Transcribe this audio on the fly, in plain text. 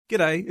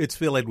G'day, it's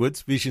Phil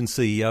Edwards, Vision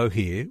CEO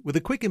here, with a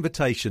quick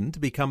invitation to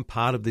become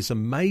part of this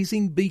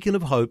amazing beacon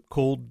of hope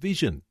called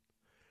Vision.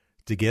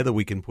 Together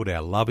we can put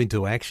our love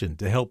into action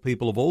to help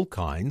people of all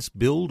kinds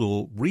build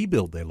or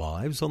rebuild their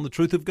lives on the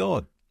truth of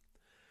God.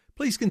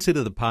 Please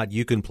consider the part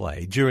you can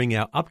play during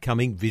our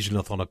upcoming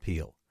Visionathon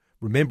appeal,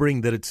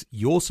 remembering that it's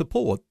your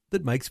support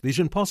that makes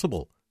Vision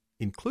possible,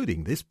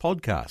 including this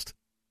podcast.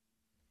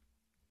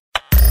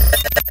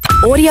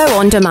 Audio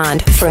on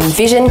demand from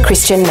Vision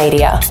Christian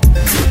Media.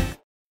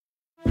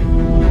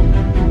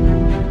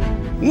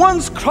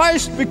 Once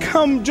Christ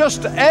become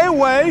just a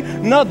way,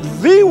 not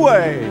the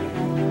way,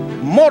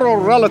 moral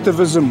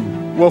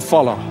relativism will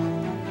follow.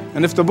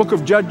 And if the book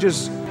of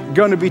Judges is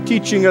going to be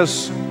teaching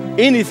us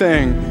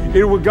anything,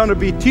 it was going to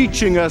be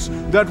teaching us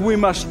that we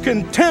must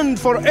contend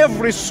for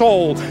every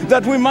soul,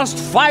 that we must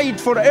fight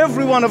for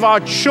every one of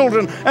our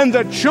children and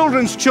their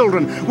children's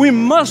children. We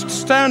must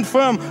stand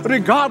firm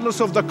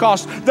regardless of the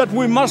cost, that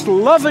we must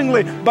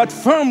lovingly but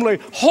firmly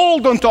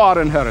hold on to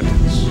our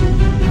inheritance.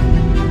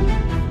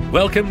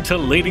 Welcome to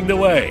Leading the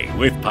Way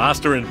with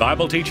pastor and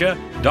Bible teacher,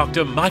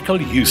 Dr.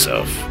 Michael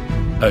Youssef.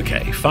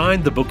 Okay,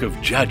 find the book of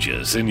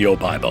Judges in your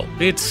Bible.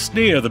 It's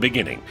near the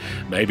beginning,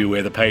 maybe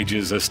where the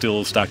pages are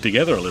still stuck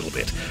together a little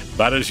bit,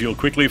 but as you'll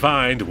quickly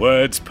find,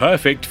 words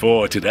perfect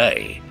for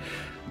today.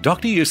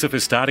 Dr. Youssef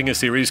is starting a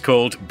series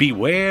called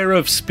Beware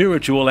of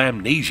Spiritual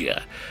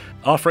Amnesia,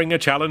 offering a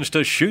challenge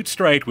to shoot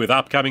straight with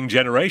upcoming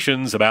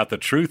generations about the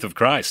truth of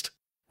Christ.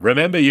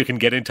 Remember, you can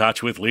get in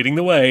touch with Leading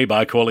the Way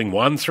by calling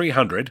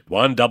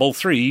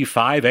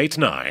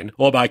 1300-133-589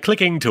 or by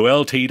clicking to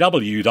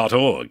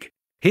ltw.org.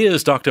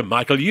 Here's Dr.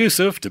 Michael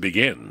Youssef to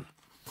begin.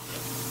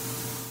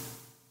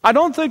 I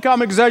don't think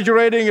I'm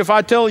exaggerating if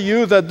I tell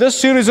you that this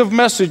series of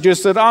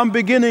messages that I'm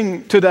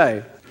beginning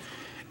today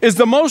is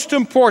the most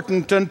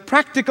important and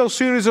practical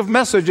series of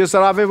messages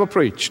that I've ever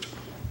preached.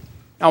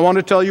 I want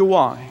to tell you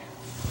why.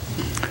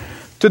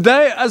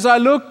 Today, as I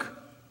look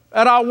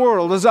at our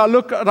world, as I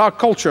look at our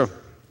culture,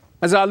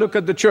 as I look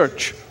at the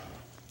church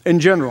in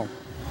general,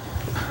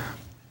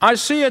 I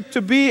see it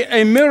to be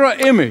a mirror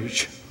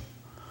image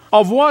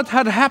of what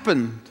had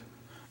happened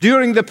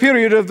during the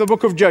period of the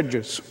book of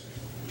Judges.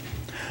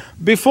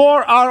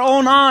 Before our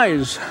own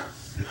eyes,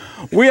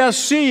 we are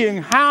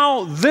seeing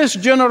how this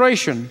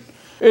generation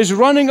is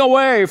running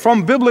away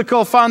from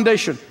biblical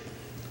foundation.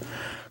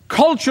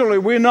 Culturally,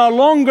 we're no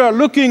longer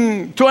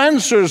looking to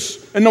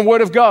answers in the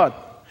Word of God.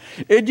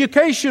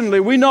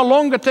 Educationally, we no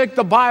longer take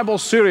the Bible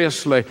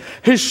seriously.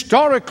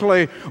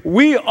 Historically,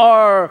 we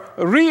are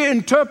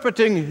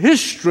reinterpreting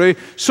history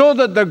so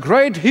that the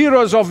great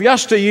heroes of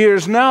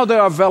yesteryears, now they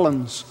are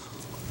villains.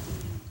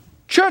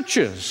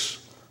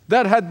 Churches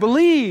that had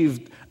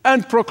believed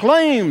and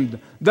proclaimed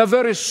the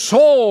very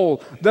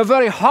soul, the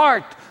very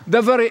heart,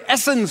 the very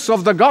essence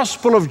of the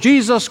gospel of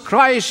Jesus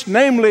Christ,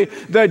 namely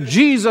that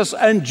Jesus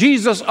and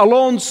Jesus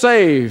alone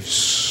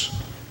saves.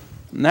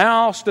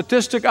 Now,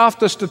 statistic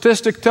after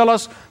statistic tell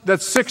us that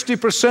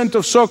 60%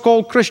 of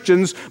so-called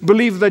Christians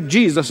believe that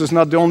Jesus is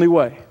not the only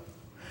way.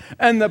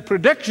 And the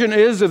prediction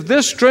is, if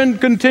this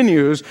trend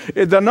continues,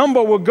 the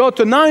number will go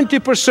to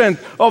 90%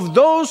 of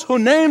those who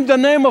name the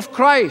name of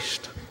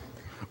Christ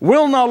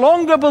will no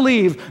longer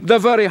believe the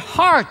very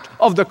heart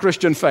of the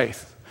Christian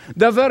faith,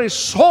 the very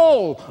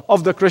soul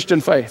of the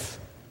Christian faith.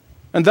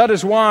 And that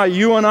is why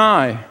you and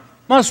I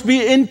must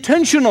be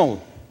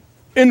intentional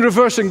in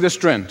reversing this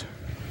trend.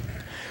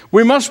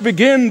 We must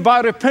begin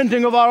by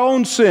repenting of our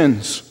own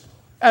sins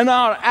and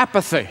our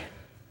apathy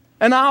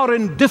and our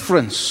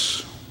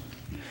indifference.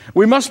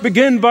 We must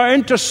begin by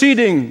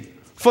interceding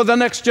for the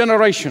next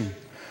generation.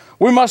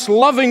 We must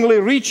lovingly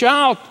reach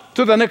out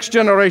to the next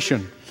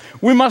generation.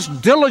 We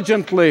must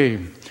diligently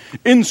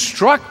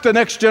instruct the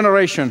next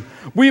generation.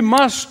 We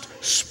must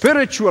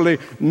spiritually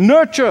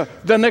nurture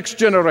the next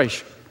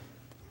generation.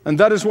 And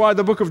that is why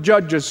the book of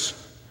Judges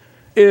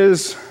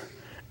is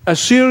a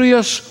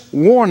serious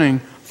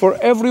warning for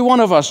every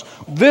one of us.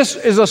 This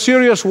is a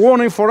serious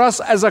warning for us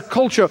as a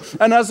culture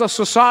and as a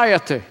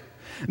society.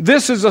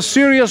 This is a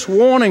serious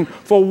warning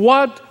for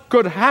what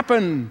could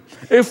happen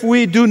if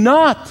we do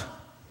not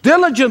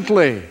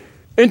diligently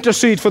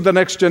intercede for the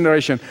next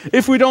generation,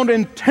 if we don't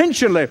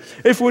intentionally,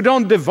 if we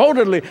don't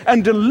devotedly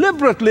and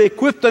deliberately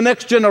equip the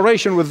next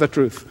generation with the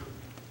truth.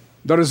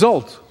 The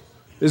result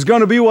is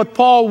going to be what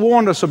Paul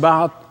warned us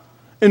about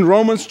in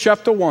Romans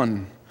chapter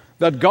 1,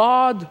 that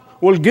God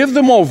will give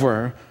them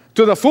over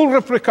to the full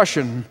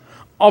repercussion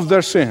of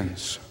their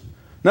sins.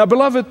 Now,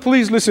 beloved,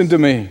 please listen to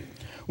me.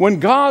 When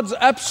God's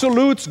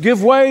absolutes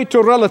give way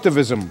to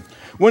relativism,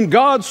 when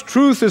God's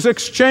truth is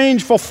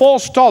exchanged for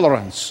false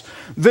tolerance,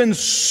 then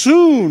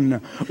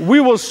soon we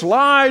will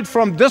slide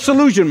from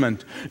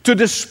disillusionment to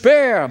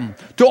despair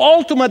to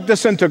ultimate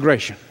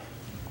disintegration.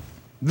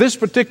 This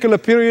particular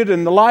period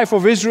in the life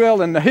of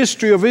Israel and the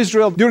history of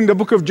Israel during the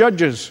book of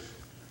Judges,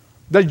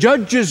 the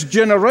Judges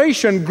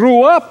generation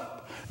grew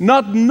up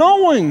not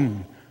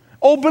knowing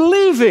or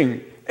believing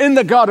in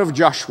the God of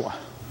Joshua.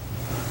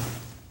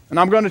 And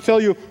I'm going to tell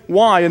you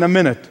why in a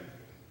minute.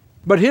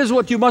 But here's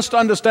what you must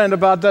understand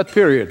about that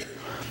period.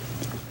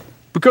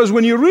 Because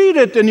when you read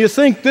it and you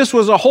think this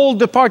was a whole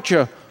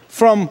departure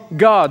from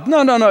God.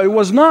 No, it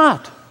was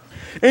not.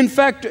 In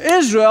fact,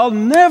 Israel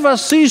never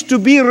ceased to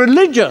be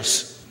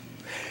religious.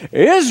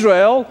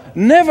 Israel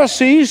never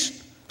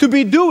ceased to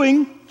be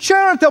doing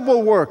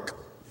charitable work.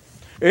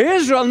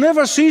 Israel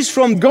never ceased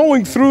from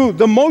going through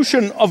the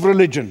motion of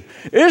religion.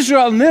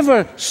 Israel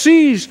never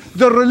ceased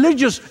the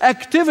religious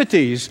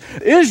activities.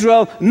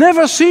 Israel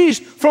never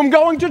ceased from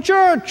going to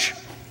church.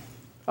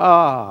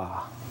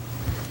 But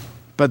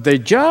they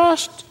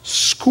just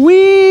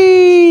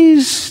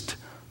squeezed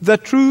the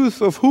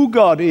truth of who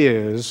God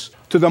is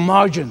to the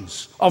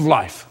margins of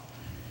life.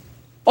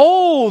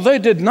 Oh, they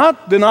did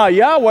not deny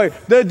Yahweh.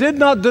 They did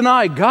not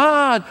deny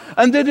God.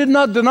 And they did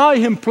not deny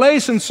Him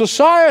place in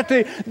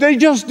society. They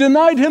just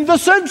denied Him the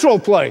central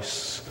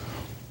place.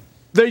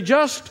 They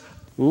just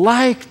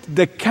liked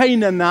the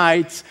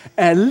Canaanites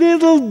a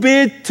little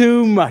bit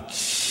too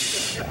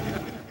much.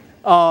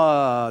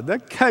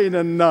 The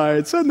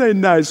Canaanites, aren't they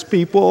nice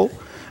people?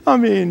 I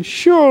mean,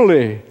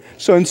 surely.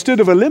 So instead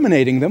of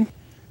eliminating them,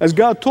 as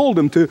God told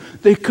them to,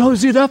 they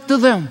cozied up to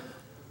them.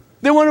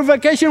 They went on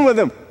vacation with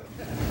them.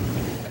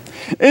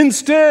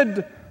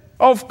 Instead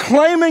of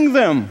claiming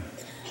them,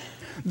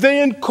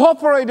 they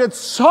incorporated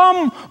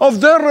some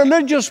of their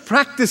religious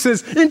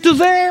practices into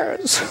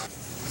theirs.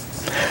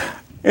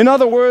 In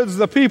other words,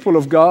 the people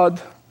of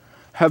God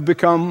have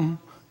become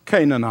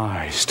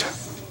Canaanized.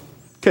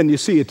 Can you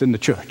see it in the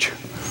church?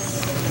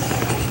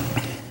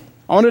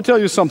 I want to tell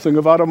you something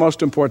of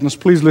uttermost importance.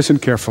 Please listen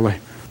carefully.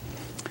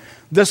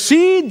 The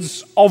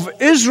seeds of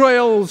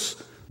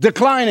Israel's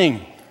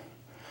declining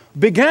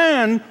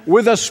began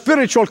with a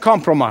spiritual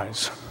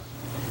compromise.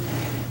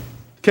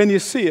 Can you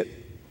see it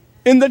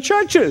in the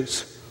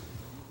churches?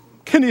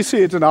 Can you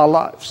see it in our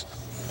lives?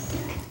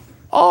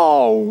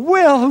 Oh,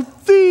 well,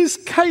 these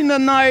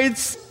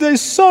Canaanites, they're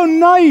so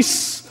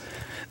nice.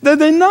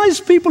 They're nice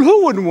people.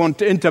 Who wouldn't want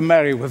to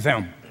intermarry with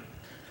them?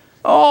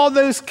 Oh,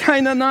 these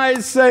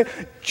Canaanites, they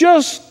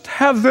just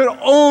have their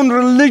own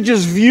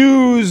religious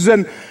views,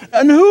 and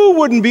who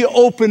wouldn't be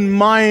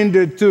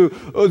open-minded to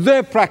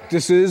their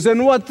practices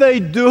and what they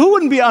do? Who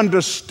wouldn't be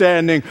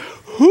understanding?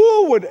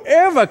 Who would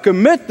ever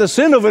commit the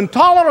sin of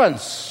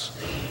intolerance?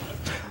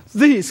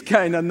 These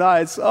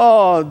Canaanites,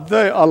 oh,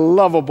 they are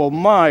lovable.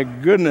 My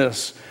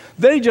goodness.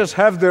 They just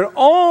have their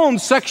own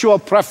sexual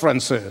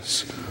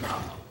preferences.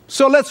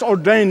 So let's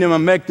ordain them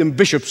and make them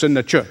bishops in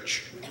the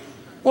church.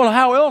 Well,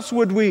 how else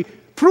would we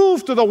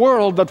prove to the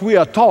world that we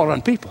are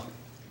tolerant people?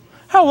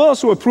 How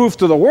else would we prove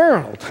to the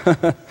world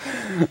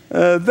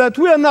that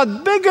we are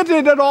not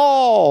bigoted at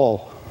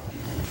all?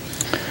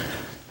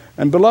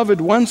 And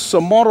beloved, once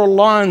the moral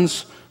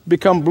lines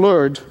become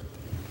blurred,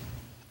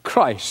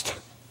 Christ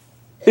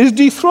is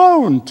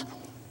dethroned.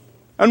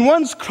 And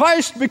once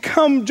Christ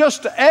becomes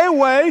just a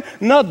way,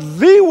 not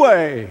the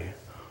way,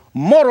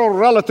 moral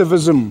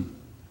relativism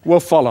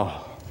will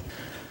follow.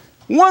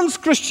 Once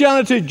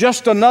Christianity is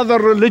just another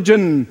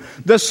religion,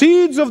 the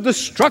seeds of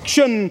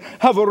destruction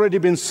have already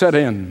been set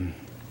in.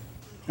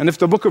 And if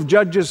the book of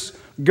Judges is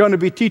going to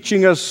be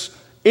teaching us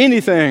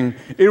anything,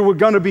 it was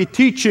going to be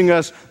teaching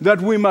us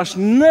that we must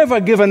never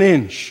give an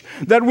inch,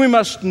 that we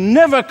must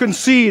never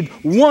concede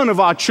one of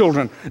our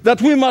children,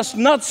 that we must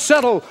not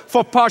settle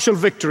for partial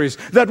victories,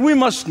 that we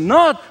must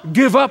not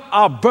give up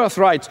our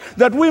birthrights,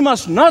 that we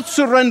must not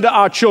surrender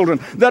our children,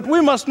 that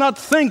we must not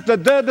think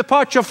that their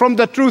departure from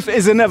the truth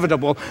is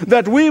inevitable,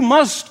 that we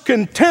must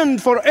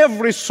contend for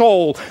every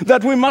soul,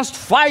 that we must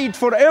fight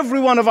for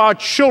every one of our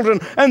children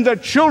and their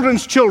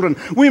children's children.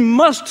 We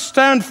must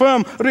stand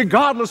firm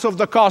regardless of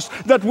the cost,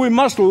 that we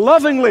must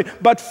lovingly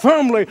but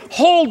firmly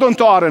hold on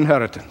to our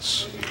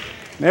inheritance.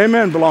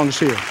 Amen belongs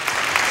here.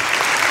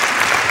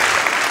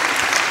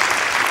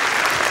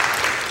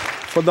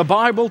 For the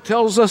Bible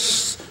tells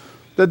us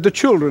that the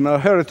children are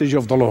heritage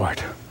of the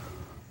Lord.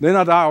 They're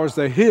not ours,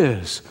 they're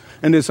His.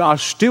 And it's our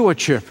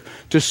stewardship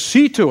to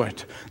see to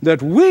it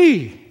that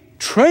we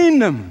train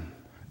them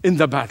in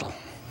the battle.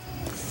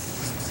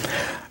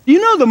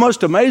 You know the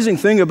most amazing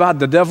thing about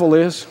the devil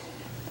is?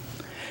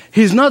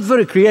 He's not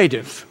very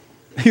creative.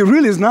 He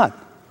really is not.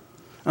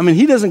 I mean,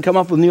 he doesn't come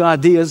up with new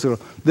ideas or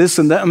this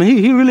and that. I mean,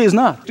 he really is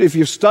not. If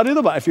you study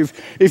the Bible,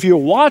 if you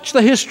watch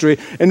the history,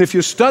 and if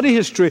you study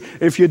history,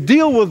 if you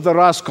deal with the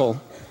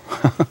rascal,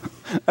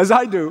 as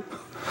I do,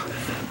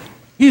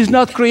 he's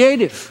not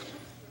creative.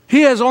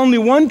 He has only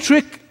one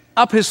trick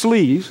up his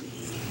sleeve,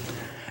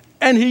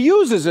 and he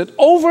uses it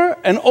over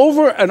and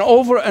over and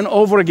over and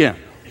over again.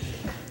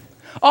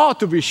 Oh,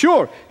 to be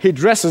sure, he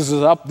dresses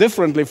it up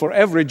differently for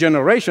every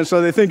generation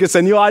so they think it's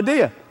a new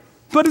idea.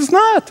 But it's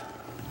not.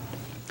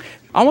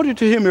 I want you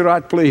to hear me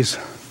right, please.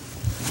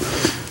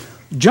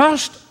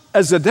 Just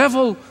as the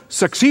devil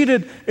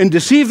succeeded in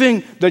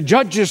deceiving the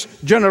judges'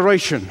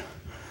 generation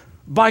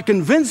by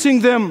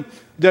convincing them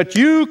that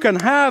you can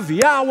have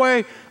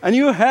Yahweh and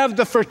you have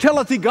the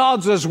fertility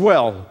gods as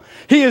well,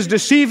 he is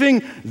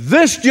deceiving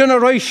this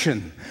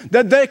generation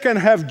that they can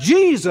have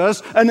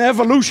Jesus and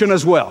evolution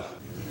as well.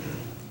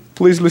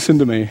 Please listen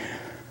to me.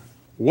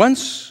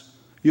 Once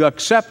you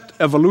accept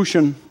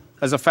evolution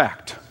as a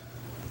fact,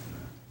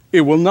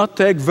 It will not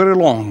take very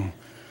long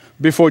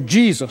before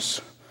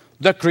Jesus,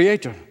 the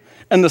Creator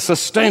and the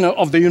Sustainer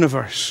of the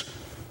universe,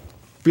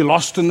 be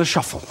lost in the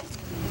shuffle.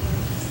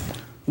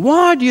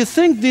 Why do you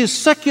think these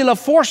secular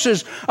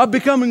forces are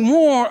becoming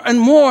more and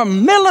more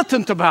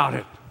militant about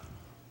it?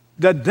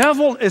 The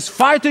devil is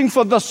fighting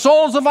for the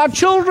souls of our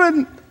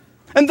children.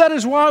 And that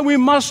is why we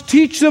must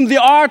teach them the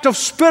art of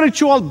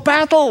spiritual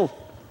battle.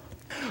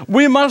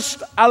 We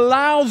must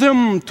allow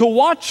them to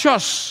watch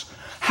us,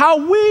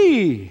 how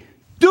we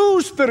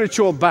do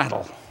spiritual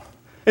battle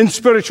in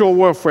spiritual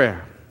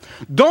warfare.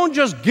 Don't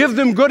just give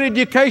them good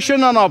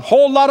education and a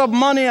whole lot of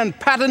money and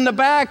pat in the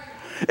back.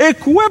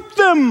 Equip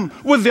them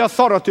with the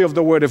authority of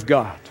the Word of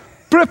God.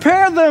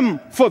 Prepare them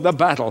for the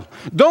battle.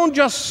 Don't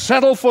just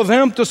settle for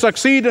them to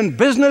succeed in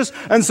business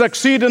and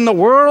succeed in the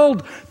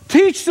world.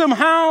 Teach them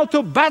how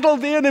to battle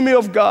the enemy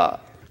of God.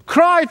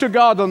 Cry to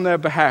God on their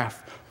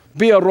behalf.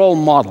 Be a role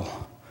model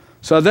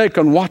so they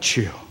can watch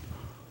you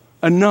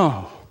and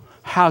know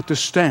how to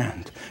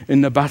stand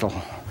in the battle.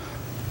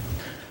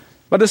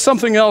 But there's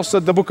something else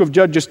that the book of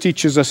Judges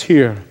teaches us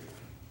here.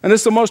 And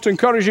it's the most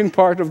encouraging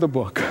part of the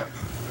book.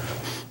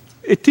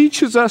 It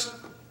teaches us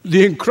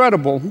the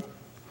incredible,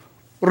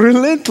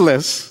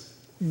 relentless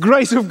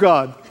grace of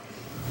God.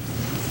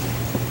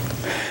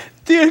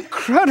 The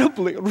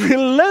incredibly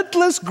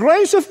relentless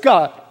grace of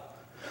God.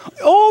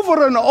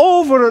 Over and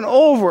over and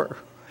over,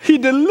 He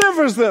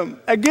delivers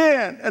them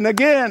again and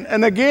again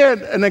and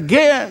again and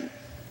again.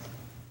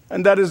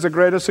 And that is the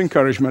greatest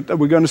encouragement that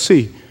we're going to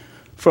see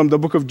from the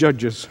book of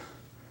Judges.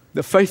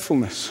 The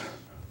faithfulness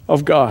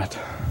of God.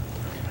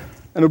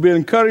 And it'll be an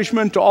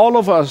encouragement to all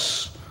of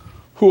us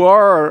who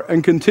are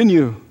and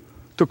continue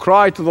to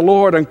cry to the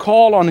Lord and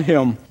call on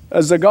Him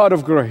as the God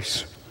of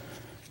grace.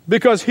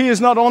 Because He is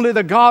not only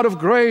the God of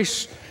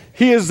grace,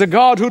 He is the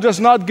God who does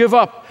not give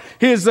up.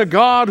 He is the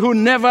God who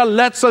never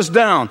lets us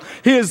down.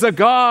 He is the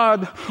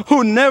God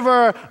who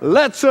never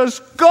lets us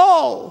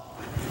go.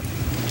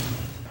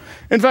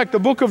 In fact, the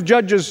book of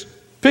Judges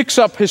picks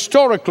up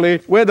historically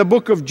where the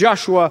book of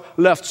Joshua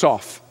left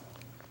off.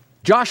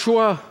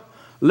 Joshua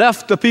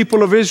left the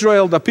people of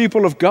Israel, the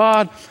people of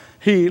God.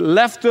 He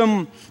left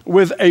them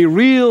with a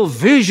real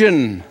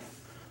vision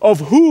of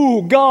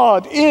who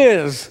God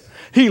is.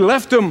 He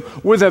left them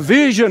with a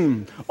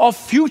vision of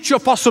future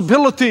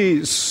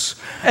possibilities.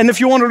 And if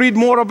you want to read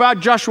more about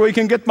Joshua, you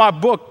can get my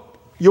book,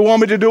 You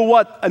Want Me to Do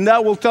What? And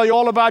that will tell you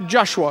all about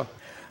Joshua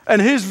and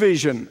his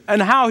vision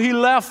and how he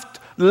left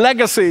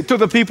legacy to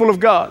the people of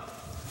God.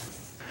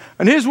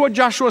 And here's what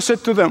Joshua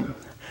said to them.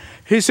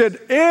 He said,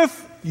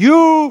 if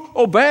you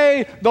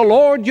obey the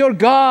Lord your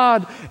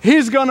God,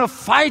 He's going to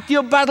fight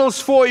your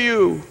battles for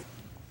you.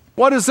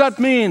 What does that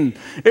mean?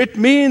 It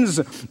means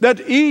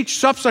that each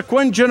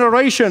subsequent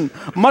generation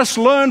must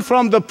learn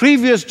from the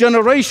previous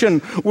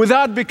generation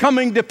without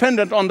becoming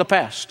dependent on the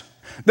past.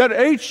 That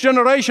each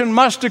generation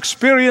must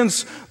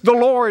experience the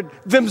Lord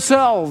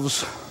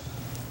themselves.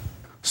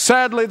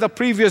 Sadly, the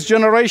previous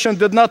generation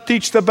did not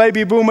teach the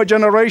baby boomer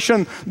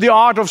generation the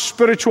art of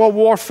spiritual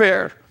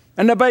warfare.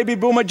 And the baby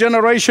boomer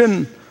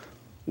generation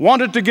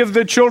wanted to give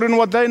their children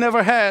what they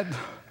never had.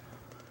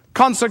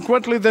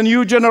 Consequently, the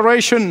new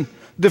generation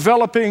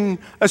developing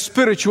a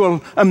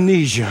spiritual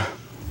amnesia.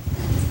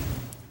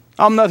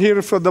 I'm not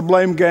here for the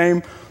blame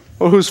game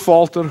or whose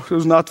fault or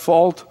who's not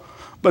fault.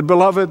 But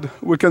beloved,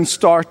 we can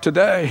start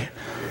today.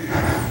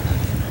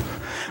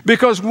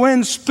 Because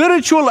when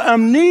spiritual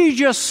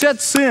amnesia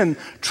sets in,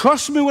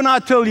 trust me when I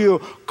tell you,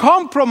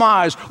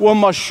 compromise will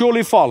must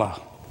surely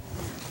follow.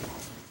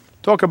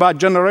 Talk about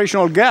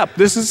generational gap.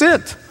 This is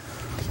it.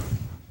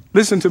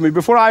 Listen to me.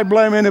 Before I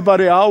blame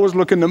anybody, I always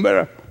look in the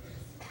mirror.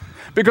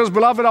 Because,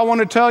 beloved, I want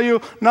to tell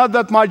you, not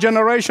that my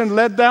generation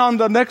let down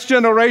the next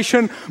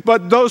generation,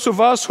 but those of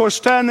us who are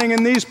standing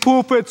in these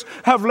pulpits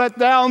have let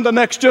down the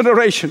next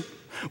generation.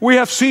 We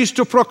have ceased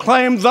to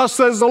proclaim, thus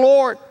says the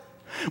Lord.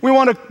 We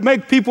want to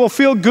make people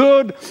feel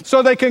good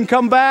so they can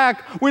come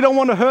back. We don't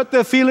want to hurt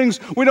their feelings.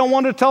 We don't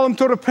want to tell them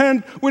to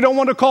repent. We don't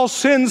want to call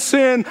sin,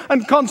 sin.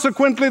 And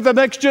consequently, the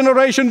next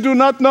generation do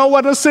not know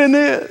what a sin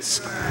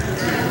is.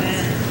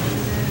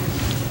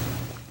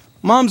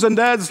 Moms and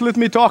dads, let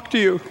me talk to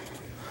you.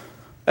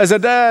 As a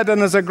dad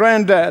and as a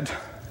granddad,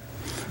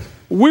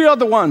 we are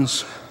the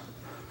ones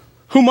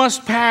who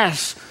must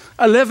pass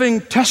a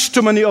living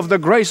testimony of the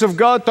grace of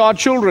God to our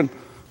children.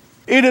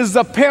 It is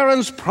the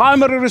parents'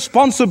 primary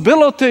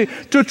responsibility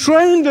to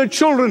train their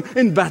children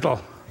in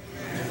battle,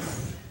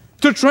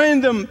 to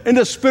train them in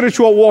the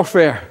spiritual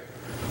warfare.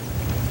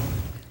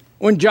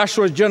 When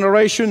Joshua's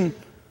generation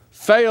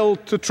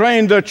failed to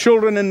train their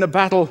children in the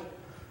battle,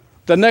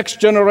 the next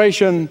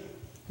generation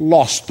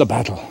lost the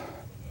battle.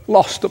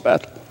 Lost the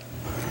battle.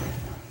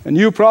 And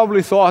you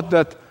probably thought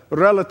that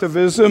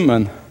relativism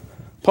and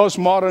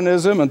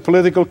postmodernism and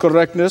political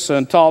correctness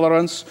and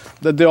tolerance,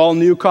 that they're all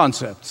new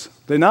concepts.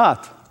 They're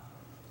not.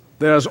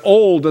 They're as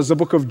old as the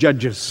book of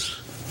Judges.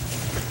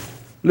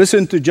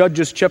 Listen to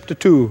Judges chapter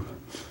 2,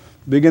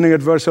 beginning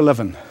at verse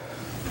 11.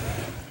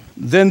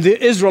 Then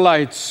the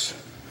Israelites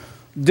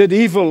did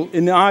evil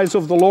in the eyes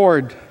of the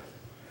Lord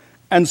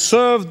and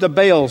served the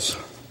Baals.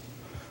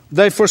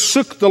 They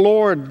forsook the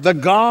Lord, the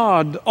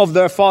God of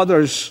their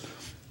fathers,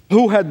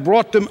 who had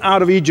brought them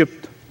out of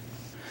Egypt.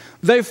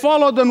 They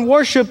followed and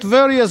worshipped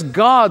various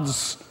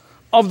gods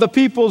of the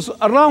peoples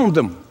around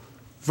them.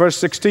 Verse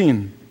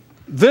 16.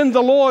 Then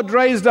the Lord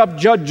raised up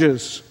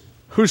judges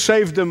who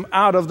saved them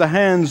out of the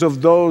hands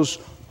of those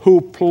who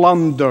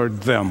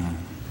plundered them.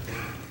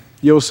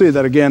 You'll see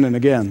that again and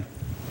again.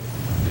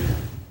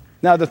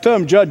 Now, the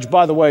term judge,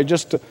 by the way,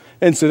 just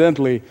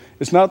incidentally,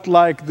 is not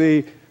like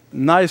the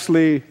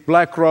nicely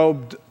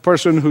black-robed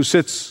person who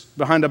sits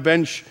behind a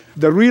bench.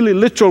 The really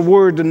literal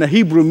word in the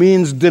Hebrew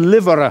means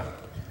deliverer.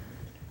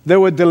 They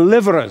were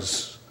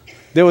deliverers.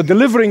 They were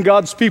delivering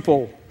God's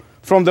people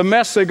from the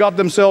mess they got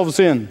themselves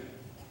in.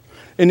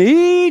 In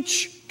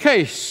each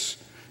case,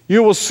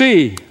 you will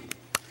see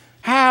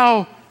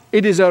how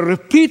it is a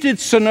repeated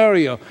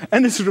scenario,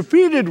 and it's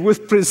repeated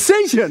with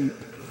precision.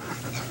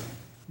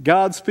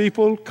 God's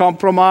people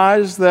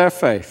compromised their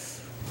faith.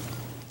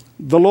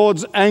 The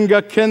Lord's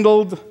anger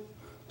kindled,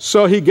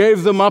 so he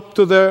gave them up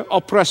to their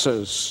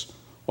oppressors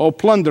or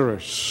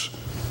plunderers.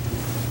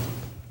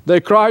 They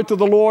cried to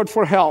the Lord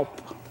for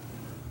help.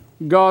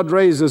 God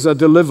raises a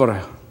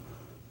deliverer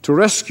to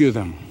rescue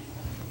them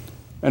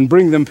and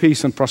bring them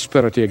peace and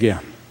prosperity again.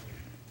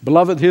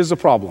 Beloved, here's the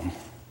problem.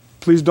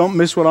 Please don't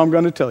miss what I'm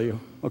going to tell you,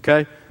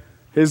 okay?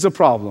 Here's the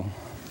problem.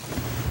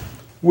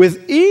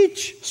 With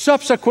each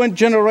subsequent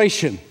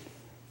generation,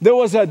 there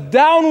was a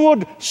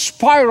downward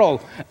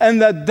spiral, and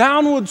that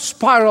downward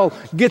spiral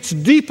gets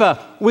deeper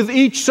with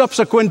each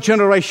subsequent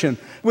generation.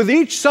 With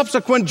each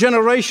subsequent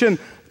generation,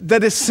 the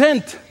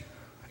descent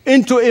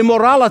into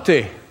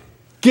immorality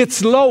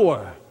gets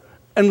lower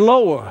and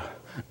lower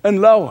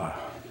and lower.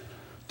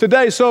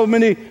 Today, so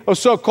many of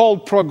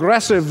so-called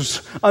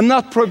progressives are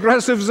not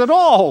progressives at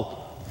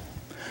all.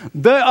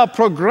 They are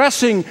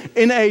progressing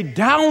in a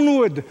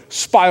downward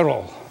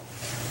spiral.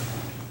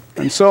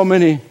 And so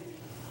many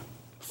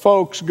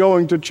folks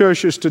going to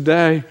churches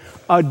today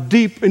are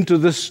deep into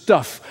this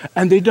stuff,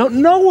 and they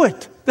don't know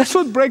it. That's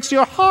what breaks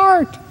your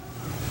heart.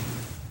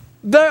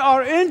 They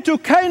are into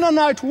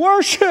Canaanite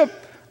worship.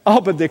 Oh,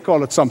 but they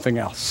call it something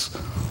else.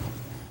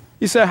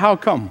 You say, how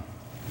come?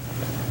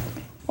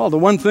 Well, the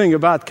one thing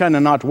about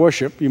Canaanite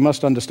worship, you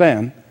must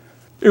understand,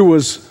 it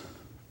was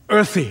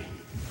earthy.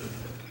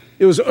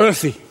 It was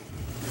earthy.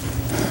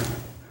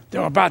 They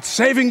were about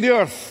saving the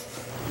earth.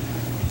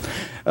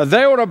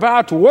 They were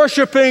about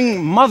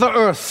worshiping Mother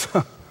Earth.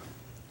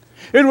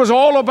 It was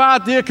all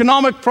about the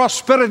economic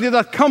prosperity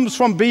that comes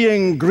from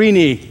being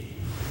greeny.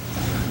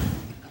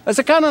 That's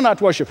a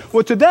Canaanite worship.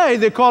 Well, today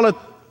they call it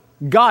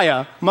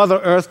Gaia, Mother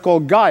Earth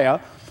called Gaia,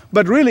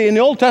 but really in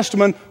the Old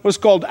Testament was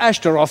called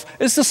Ashtaroth.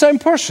 It's the same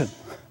person.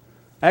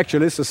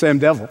 Actually, it's the same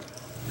devil.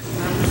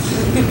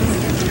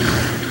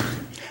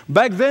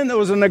 Back then, there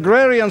was an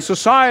agrarian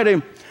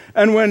society,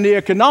 and when the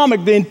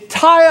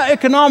entire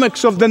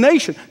economics of the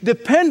nation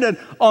depended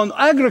on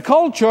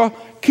agriculture,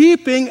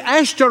 keeping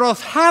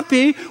Ashtaroth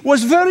happy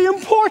was very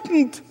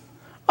important.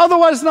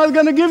 Otherwise, it's not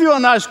going to give you a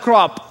nice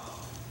crop.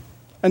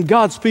 And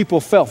God's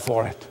people fell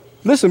for it.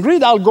 Listen,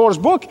 read Al Gore's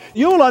book.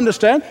 You'll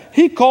understand.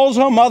 He calls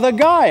her Mother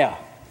Gaia.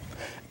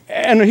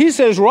 And he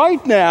says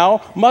right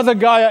now, Mother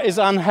Gaia is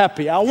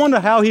unhappy. I wonder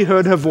how he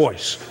heard her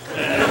voice.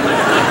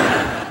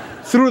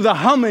 Through the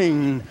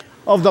humming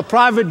of the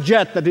private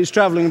jet that he's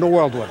traveling the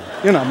world with.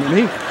 You know, I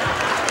mean,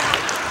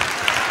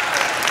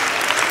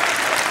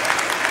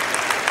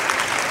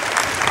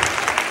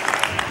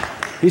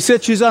 he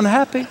said she's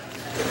unhappy.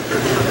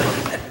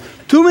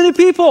 Too many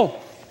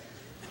people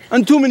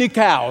and too many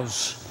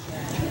cows.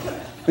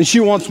 And she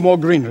wants more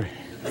greenery.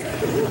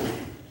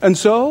 And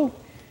so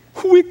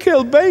we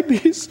kill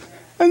babies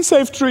and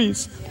save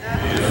trees.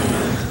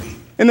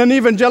 In an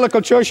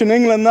evangelical church in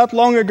England not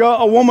long ago,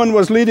 a woman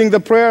was leading the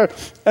prayer,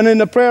 and in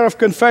the prayer of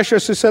confession,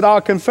 she said, our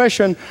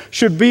confession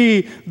should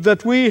be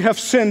that we have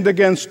sinned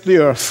against the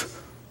earth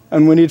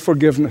and we need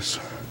forgiveness.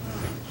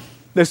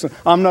 Listen,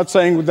 I'm not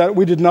saying that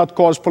we did not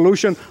cause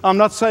pollution. I'm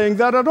not saying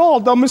that at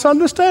all. Don't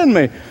misunderstand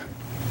me.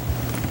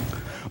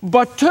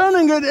 But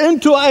turning it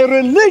into a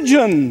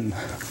religion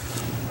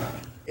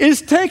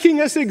is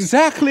taking us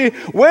exactly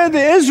where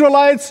the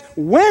Israelites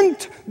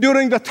went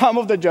during the time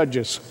of the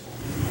judges.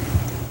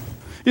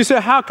 You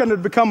say, how can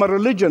it become a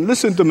religion?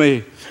 Listen to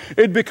me.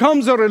 It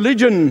becomes a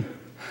religion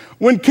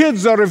when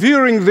kids are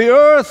revering the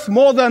earth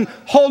more than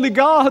holy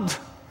God.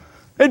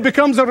 It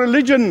becomes a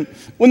religion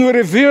when we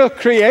revere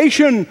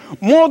creation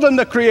more than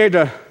the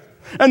Creator.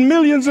 And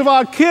millions of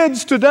our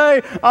kids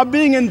today are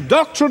being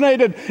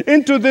indoctrinated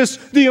into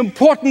the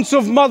importance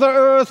of Mother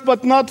Earth,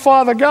 but not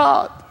Father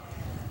God.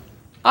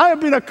 I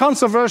have been a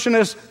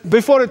conservationist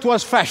before it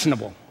was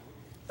fashionable.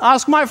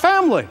 Ask my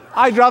family.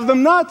 I drive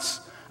them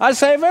nuts. I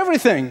save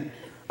everything.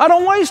 I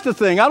don't waste a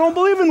thing. I don't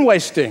believe in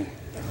wasting.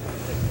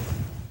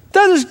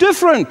 That is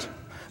different.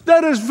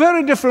 That is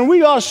very different.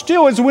 We are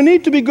stewards. We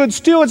need to be good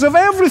stewards of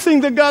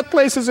everything that God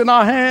places in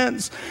our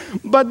hands.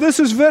 But this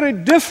is very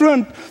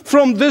different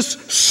from this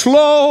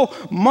slow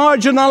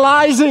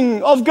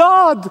marginalizing of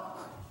God.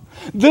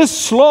 This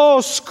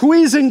slow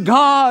squeezing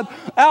God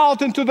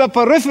out into the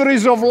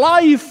peripheries of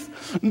life,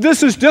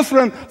 this is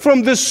different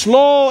from the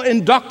slow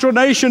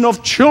indoctrination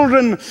of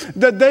children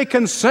that they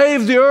can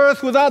save the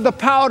earth without the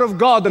power of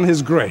God and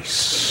His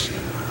grace.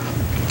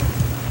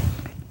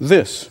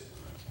 This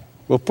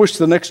will push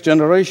the next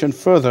generation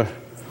further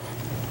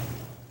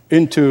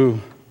into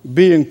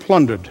being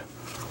plundered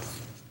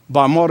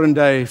by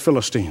modern-day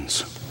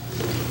Philistines.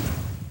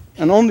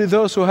 And only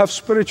those who have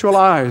spiritual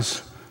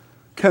eyes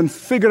can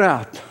figure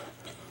out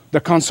the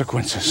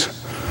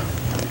consequences.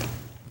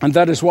 And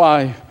that is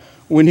why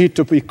we need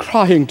to be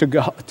crying to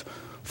God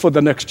for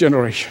the next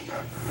generation.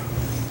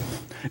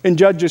 In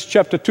Judges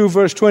chapter 2,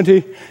 verse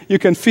 20, you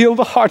can feel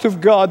the heart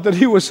of God, that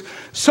He was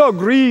so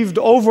grieved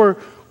over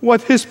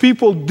what His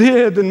people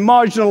did in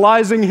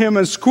marginalizing Him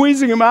and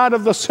squeezing Him out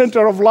of the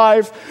center of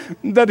life,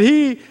 that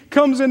He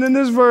comes in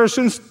this verse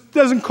and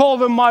doesn't call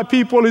them my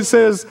people. He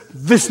says,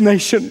 this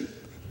nation.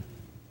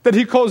 That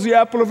He calls the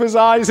apple of His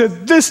eye. He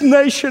said, this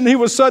nation. He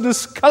was so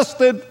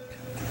disgusted.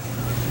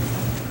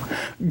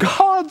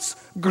 God's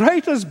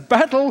greatest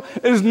battle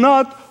is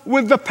not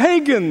with the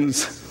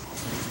pagans.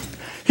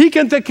 He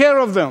can take care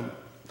of them.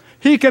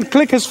 He can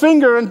click His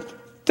finger and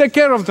take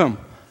care of them.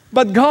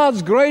 But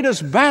God's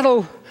greatest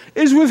battle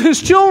is with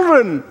His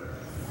children.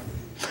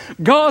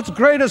 God's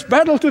greatest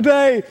battle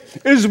today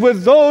is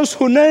with those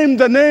who name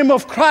the name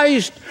of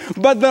Christ,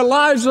 but their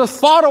lives are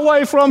far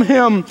away from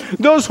Him.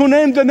 Those who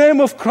name the name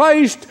of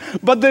Christ,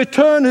 but they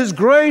turn His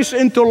grace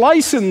into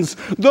license.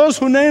 Those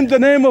who name the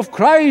name of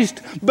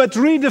Christ, but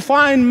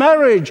redefine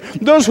marriage.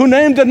 Those who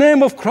name the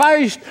name of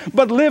Christ,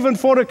 but live in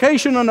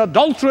fornication and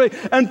adultery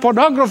and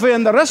pornography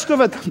and the rest of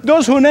it.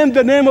 Those who name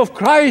the name of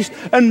Christ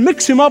and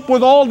mix Him up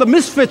with all the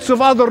misfits of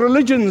other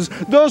religions.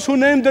 Those who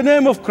name the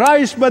name of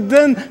Christ, but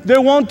then they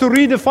want to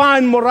redefine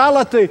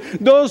morality.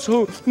 Those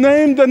who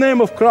name the name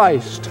of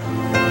Christ,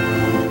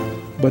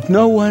 but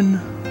no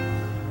one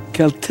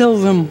can tell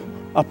them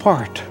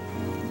apart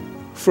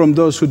from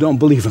those who don't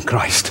believe in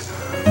Christ.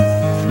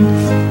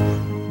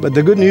 But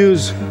the good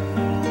news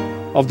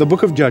of the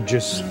book of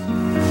Judges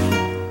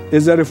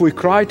is that if we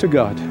cry to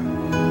God,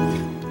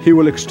 He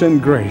will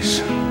extend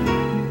grace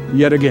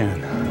yet again,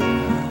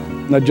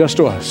 not just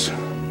to us,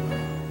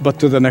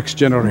 but to the next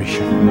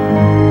generation.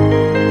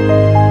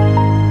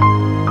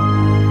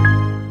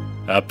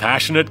 A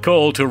passionate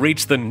call to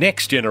reach the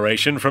next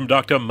generation from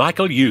Dr.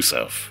 Michael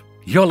Youssef.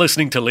 You're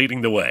listening to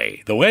Leading the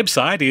Way. The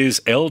website is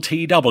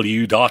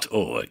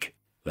ltw.org.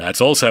 That's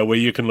also where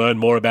you can learn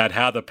more about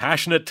how the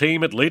passionate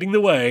team at Leading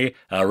the Way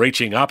are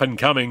reaching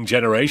up-and-coming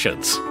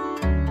generations.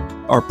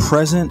 Our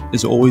present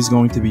is always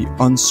going to be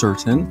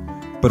uncertain,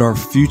 but our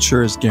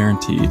future is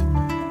guaranteed.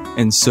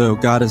 And so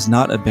God has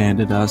not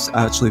abandoned us.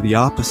 Actually, the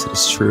opposite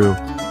is true.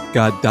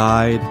 God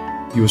died,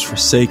 He was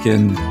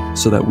forsaken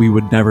so that we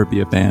would never be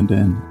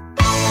abandoned.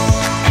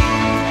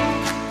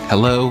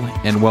 Hello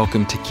and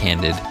welcome to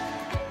Candid,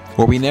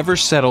 where we never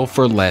settle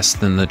for less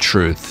than the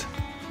truth.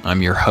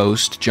 I'm your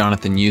host,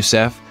 Jonathan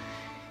Youssef.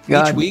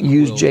 God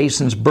used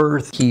Jason's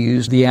birth. He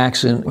used the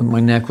accident when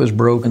my neck was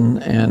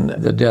broken and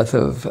the death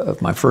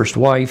of my first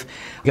wife.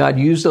 God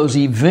used those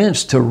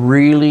events to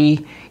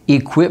really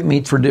equip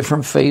me for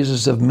different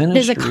phases of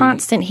ministry. There's a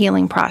constant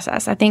healing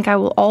process. I think I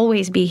will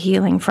always be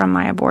healing from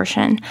my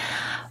abortion.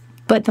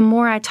 But the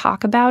more I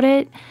talk about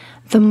it,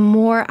 the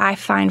more I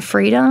find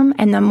freedom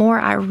and the more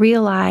I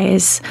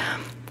realize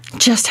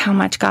just how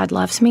much God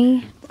loves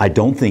me. I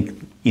don't think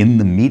in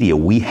the media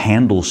we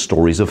handle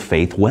stories of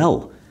faith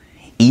well.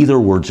 Either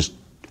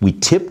we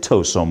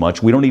tiptoe so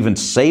much, we don't even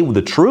say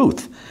the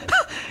truth,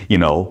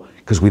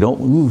 because we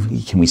don't,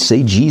 can we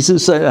say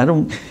Jesus? I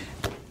don't.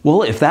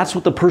 Well, if that's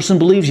what the person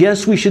believes,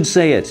 yes, we should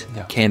say it.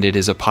 Candid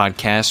is a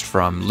podcast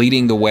from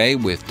Leading the Way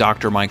with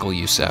Dr. Michael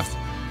Youssef.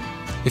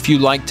 If you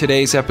liked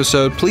today's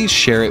episode, please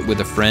share it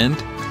with a friend,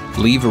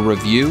 leave a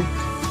review,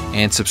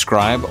 and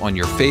subscribe on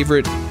your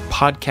favorite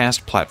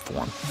podcast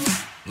platform.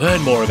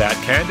 Learn more about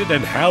Candid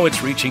and how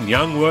it's reaching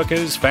young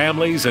workers,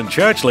 families, and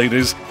church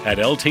leaders at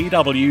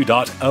ltw.org,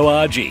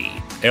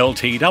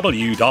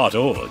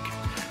 ltw.org.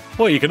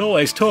 Or you can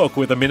always talk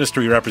with a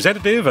ministry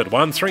representative at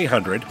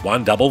 1300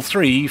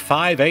 133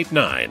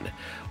 589,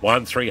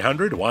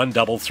 1300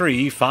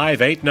 133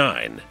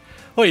 589.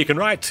 Or you can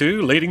write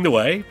to Leading the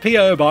Way,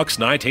 P.O. Box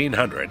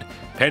 1900,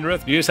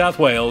 Penrith, New South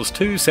Wales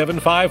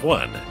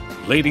 2751.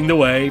 Leading the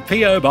Way,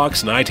 P.O.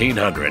 Box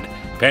 1900,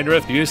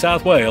 Penrith, New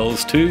South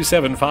Wales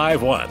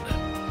 2751.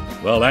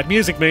 Well, that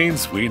music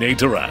means we need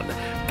to run.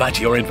 But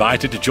you're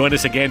invited to join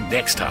us again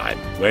next time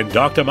when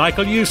Dr.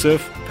 Michael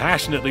Youssef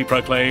passionately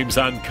proclaims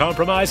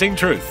uncompromising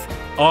truth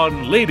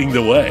on Leading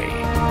the Way.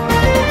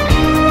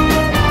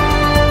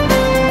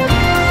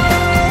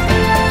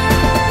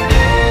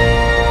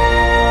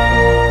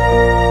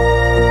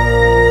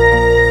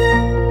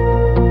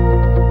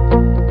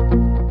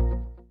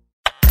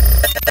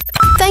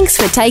 Thanks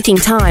for taking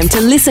time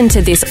to listen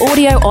to this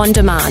audio on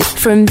demand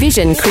from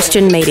Vision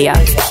Christian Media.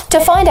 To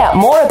find out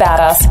more about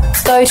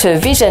us, go to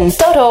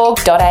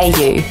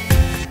vision.org.au.